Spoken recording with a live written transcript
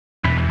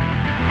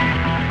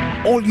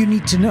All you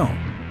need to know,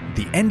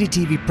 the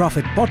NDTV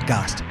Profit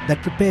podcast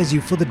that prepares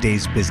you for the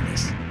day's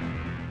business.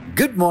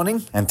 Good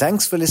morning and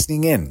thanks for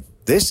listening in.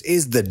 This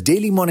is the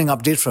daily morning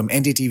update from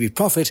NDTV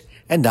Profit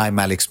and I'm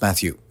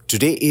Mathew.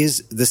 Today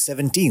is the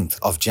 17th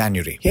of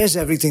January. Here's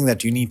everything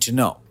that you need to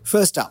know.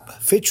 First up,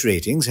 Fitch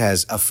Ratings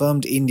has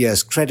affirmed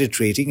India's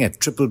credit rating at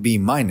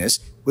BBB-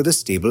 with a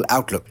stable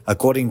outlook.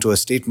 According to a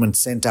statement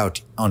sent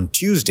out on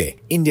Tuesday,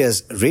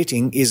 India's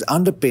rating is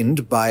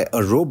underpinned by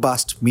a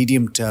robust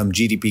medium-term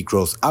GDP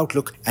growth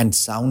outlook and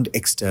sound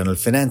external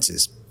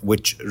finances,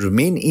 which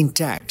remain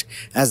intact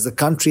as the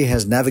country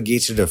has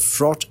navigated a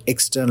fraught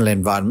external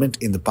environment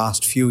in the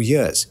past few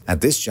years.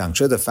 At this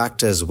juncture, the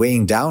factors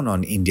weighing down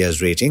on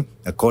India's rating,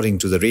 according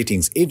to the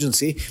ratings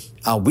agency,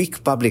 are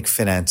weak public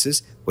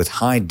finances with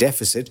high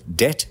deficit,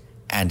 debt,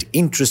 and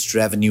interest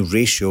revenue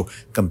ratio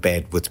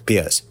compared with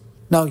peers.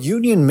 Now,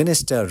 Union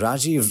Minister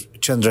Rajeev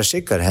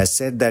Chandrasekhar has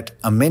said that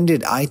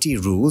amended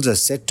IT rules are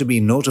set to be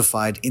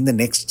notified in the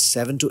next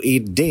 7 to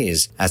 8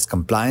 days as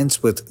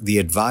compliance with the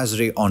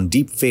advisory on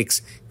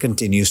deepfakes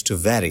continues to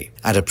vary.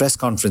 At a press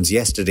conference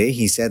yesterday,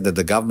 he said that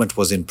the government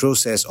was in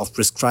process of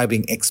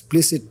prescribing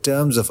explicit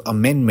terms of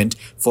amendment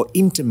for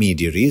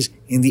intermediaries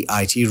in the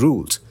IT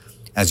rules.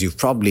 As you've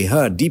probably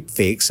heard,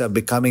 deepfakes are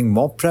becoming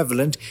more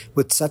prevalent,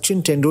 with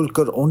Sachin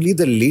Tendulkar only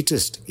the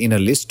latest in a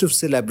list of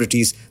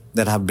celebrities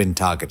that have been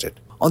targeted.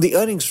 On the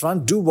earnings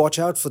front, do watch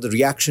out for the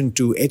reaction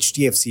to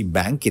HDFC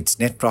Bank. Its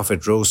net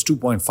profit rose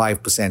 2.5%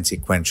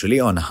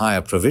 sequentially on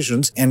higher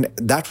provisions, and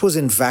that was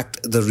in fact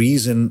the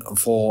reason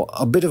for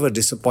a bit of a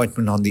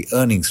disappointment on the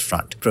earnings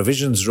front.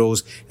 Provisions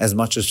rose as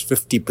much as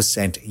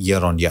 50% year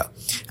on year,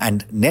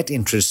 and net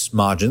interest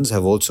margins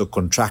have also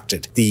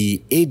contracted.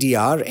 The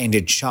ADR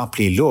ended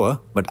sharply lower,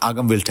 but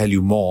Agam will tell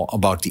you more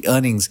about the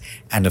earnings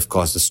and of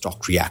course the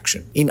stock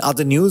reaction. In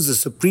other news, the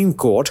Supreme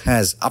Court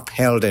has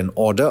upheld an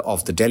order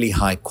of the Delhi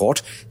High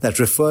Court that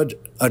referred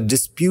a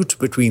dispute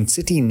between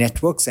City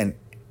Networks,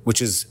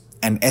 which is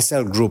an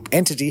SL Group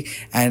entity,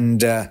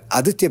 and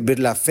Aditya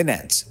Birla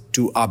Finance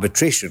to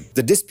arbitration.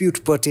 The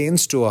dispute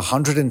pertains to a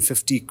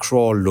 150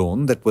 crore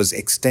loan that was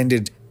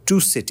extended to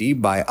City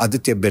by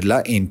Aditya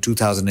Birla in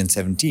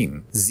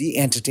 2017. Zee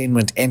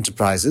Entertainment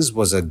Enterprises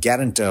was a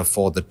guarantor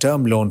for the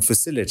term loan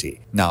facility.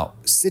 Now,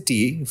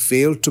 City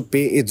failed to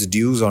pay its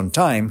dues on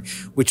time,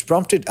 which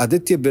prompted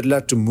Aditya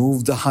Birla to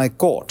move the High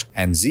Court,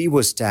 and Zee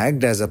was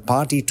tagged as a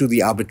party to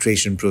the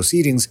arbitration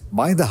proceedings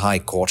by the High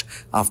Court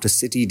after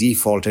City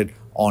defaulted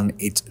on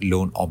its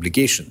loan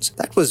obligations.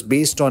 That was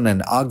based on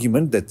an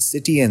argument that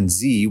City and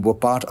Zee were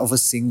part of a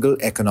single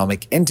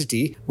economic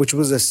entity, which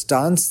was a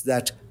stance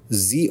that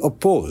Zee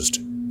opposed,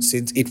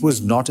 since it was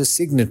not a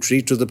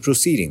signatory to the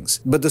proceedings.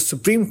 But the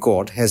Supreme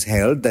Court has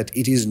held that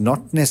it is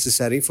not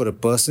necessary for a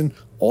person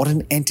or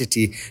an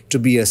entity to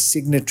be a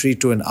signatory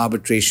to an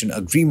arbitration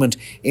agreement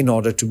in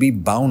order to be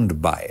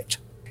bound by it.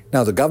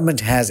 Now, the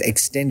government has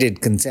extended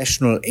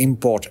concessional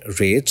import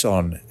rates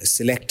on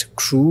select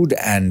crude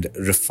and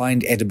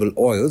refined edible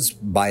oils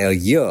by a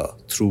year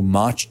through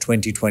March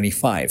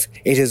 2025.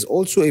 It has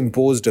also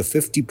imposed a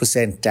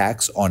 50%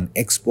 tax on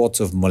exports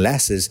of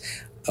molasses,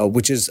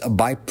 which is a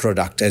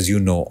byproduct, as you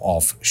know,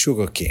 of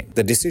sugarcane.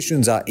 The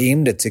decisions are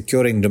aimed at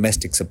securing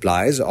domestic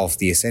supplies of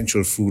the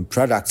essential food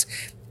products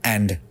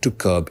and to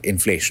curb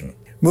inflation.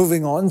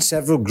 Moving on,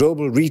 several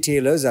global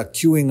retailers are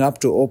queuing up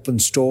to open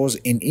stores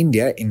in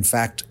India. In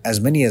fact, as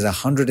many as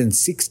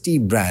 160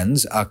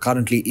 brands are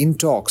currently in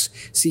talks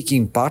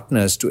seeking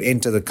partners to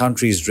enter the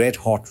country's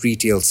red-hot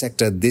retail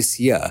sector this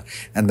year,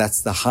 and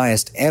that's the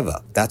highest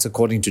ever. That's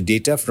according to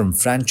data from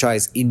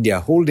Franchise India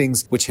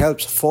Holdings, which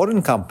helps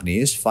foreign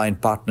companies find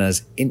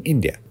partners in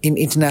India. In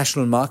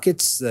international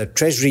markets, the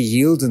Treasury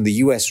yields in the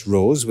US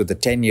rose, with the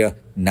 10-year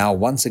now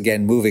once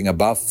again moving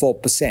above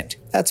 4%.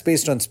 That's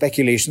based on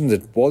speculation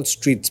that Wall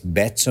Street's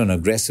bets on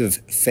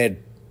aggressive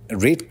Fed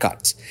rate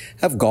cuts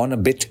have gone a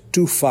bit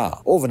too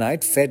far.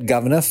 Overnight, Fed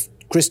Governor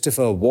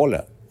Christopher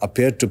Waller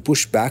appeared to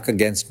push back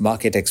against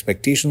market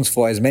expectations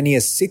for as many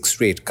as 6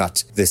 rate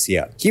cuts this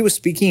year. He was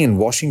speaking in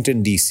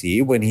Washington,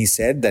 D.C. when he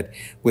said that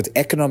with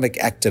economic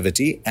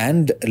activity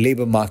and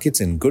labor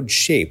markets in good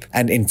shape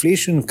and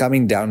inflation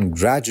coming down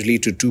gradually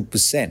to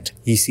 2%,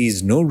 he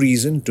sees no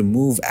reason to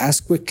move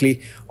as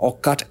quickly or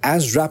cut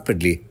as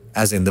rapidly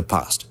as in the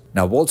past.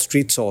 Now, Wall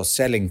Street saw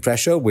selling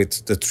pressure,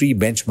 with the 3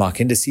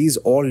 benchmark indices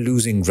all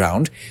losing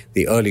ground.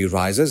 The early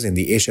risers in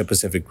the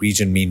Asia-Pacific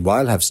region,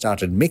 meanwhile, have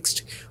started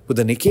mixed, with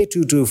the Nikkei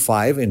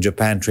 225 in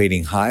Japan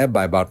trading higher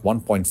by about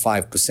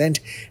 1.5%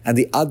 and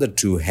the other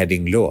 2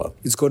 heading lower.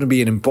 It's going to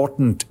be an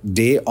important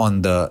day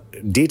on the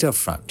data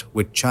front,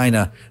 with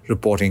China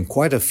reporting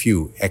quite a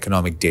few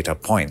economic data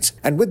points.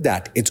 And with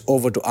that, it's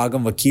over to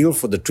Agam Vakil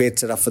for the trade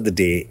setup for the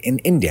day in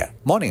India.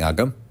 Morning,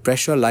 Agam.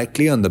 Pressure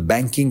likely on the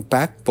banking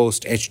pack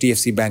post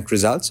HDFC Bank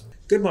results?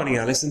 Good morning,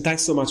 Alice, and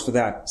thanks so much for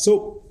that.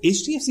 So,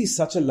 HDFC is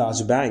such a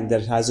large bank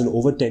that it has an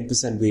over 10%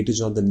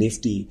 weightage on the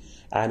Nifty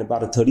and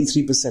about a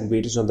 33%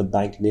 weightage on the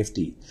Bank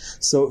Nifty.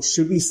 So,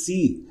 should we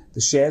see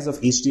the shares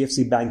of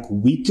HDFC Bank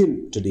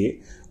weaken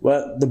today?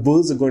 Well, the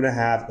bulls are going to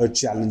have a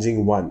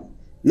challenging one.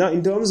 Now,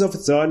 in terms of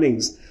its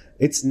earnings,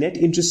 Its net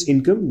interest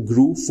income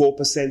grew 4%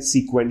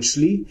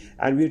 sequentially,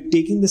 and we're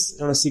taking this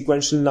on a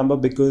sequential number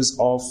because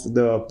of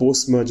the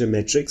post-merger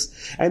metrics.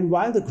 And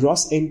while the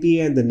gross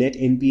NPA and the net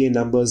NPA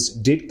numbers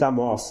did come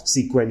off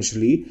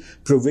sequentially,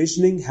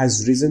 provisioning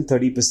has risen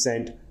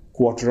 30%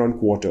 quarter on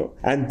quarter.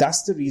 And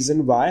that's the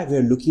reason why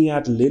we're looking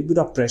at a little bit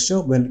of pressure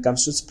when it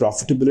comes to its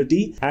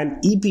profitability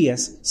and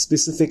EPS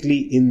specifically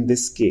in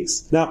this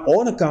case. Now,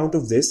 on account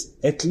of this,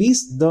 at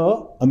least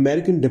the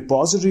American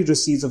depository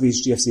receipts of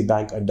HDFC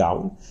Bank are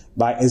down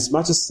by as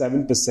much as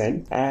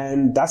 7%.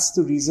 And that's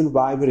the reason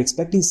why we're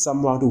expecting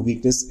some amount of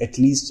weakness, at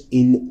least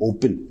in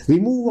open. We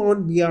move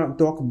on,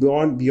 talk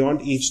beyond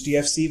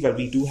HDFC, where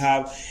we do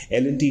have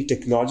L&T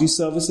Technology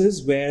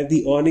Services, where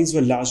the earnings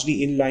were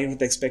largely in line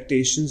with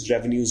expectations.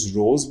 Revenues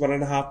rose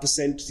 1.5%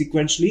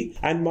 sequentially,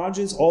 and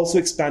margins also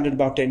expanded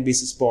about 10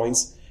 basis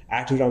points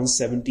at around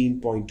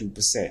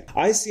 17.2%.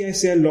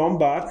 ICICI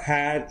Lombard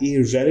had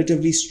a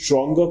relatively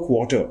stronger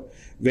quarter,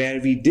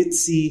 where we did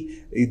see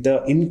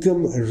the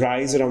income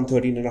rise around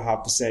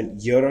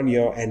 13.5% year on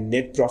year and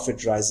net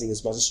profit rising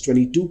as much as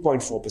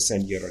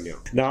 22.4% year on year.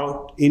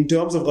 Now, in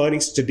terms of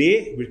earnings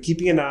today, we're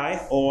keeping an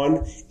eye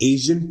on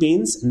Asian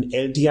Paints and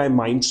LTI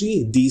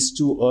Mindtree. These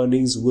two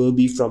earnings will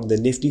be from the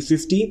Nifty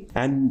 50.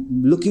 And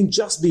looking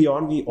just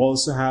beyond, we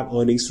also have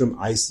earnings from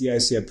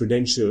ICICI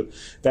Prudential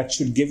that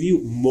should give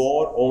you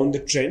more on the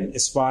trend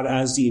as far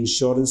as the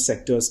insurance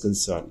sector is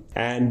concerned.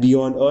 And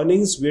beyond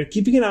earnings, we're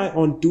keeping an eye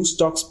on two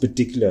stocks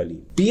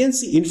particularly.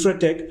 PNC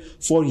Infratech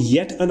for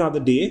yet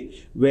another day,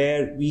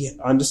 where we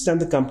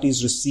understand the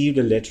company's received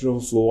a letter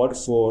of award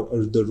for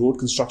the road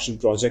construction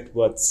project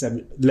worth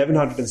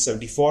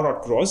 1,174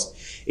 odd crores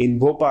in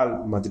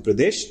Bhopal, Madhya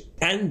Pradesh.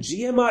 And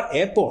GMR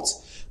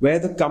Airports, where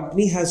the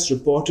company has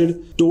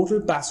reported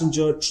total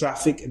passenger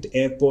traffic at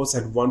airports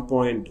at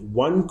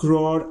 1.1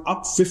 crore,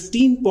 up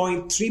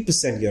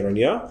 15.3% year on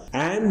year.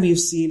 And we've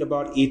seen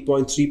about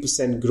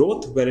 8.3%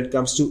 growth when it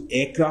comes to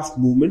aircraft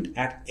movement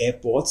at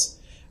airports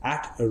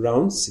at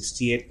around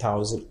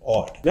 68,000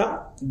 odd.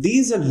 Now,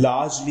 these are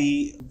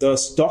largely the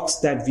stocks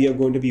that we are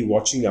going to be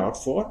watching out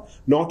for,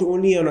 not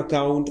only on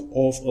account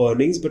of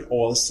earnings, but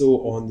also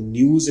on the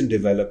news and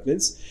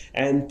developments,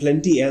 and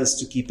plenty else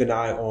to keep an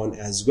eye on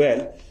as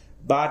well.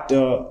 But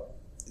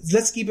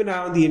let's keep an eye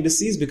on the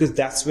indices, because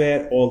that's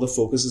where all the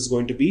focus is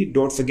going to be.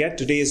 Don't forget,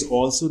 today is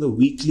also the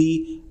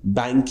weekly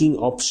banking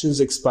options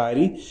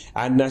expiry,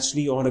 and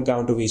naturally on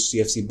account of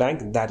HDFC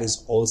Bank, that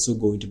is also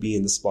going to be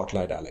in the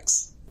spotlight,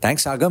 Alex.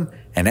 Thanks, Agam.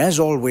 And as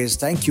always,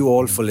 thank you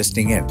all for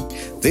listening in.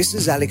 This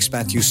is Alex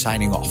Mathew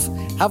signing off.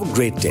 Have a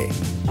great day.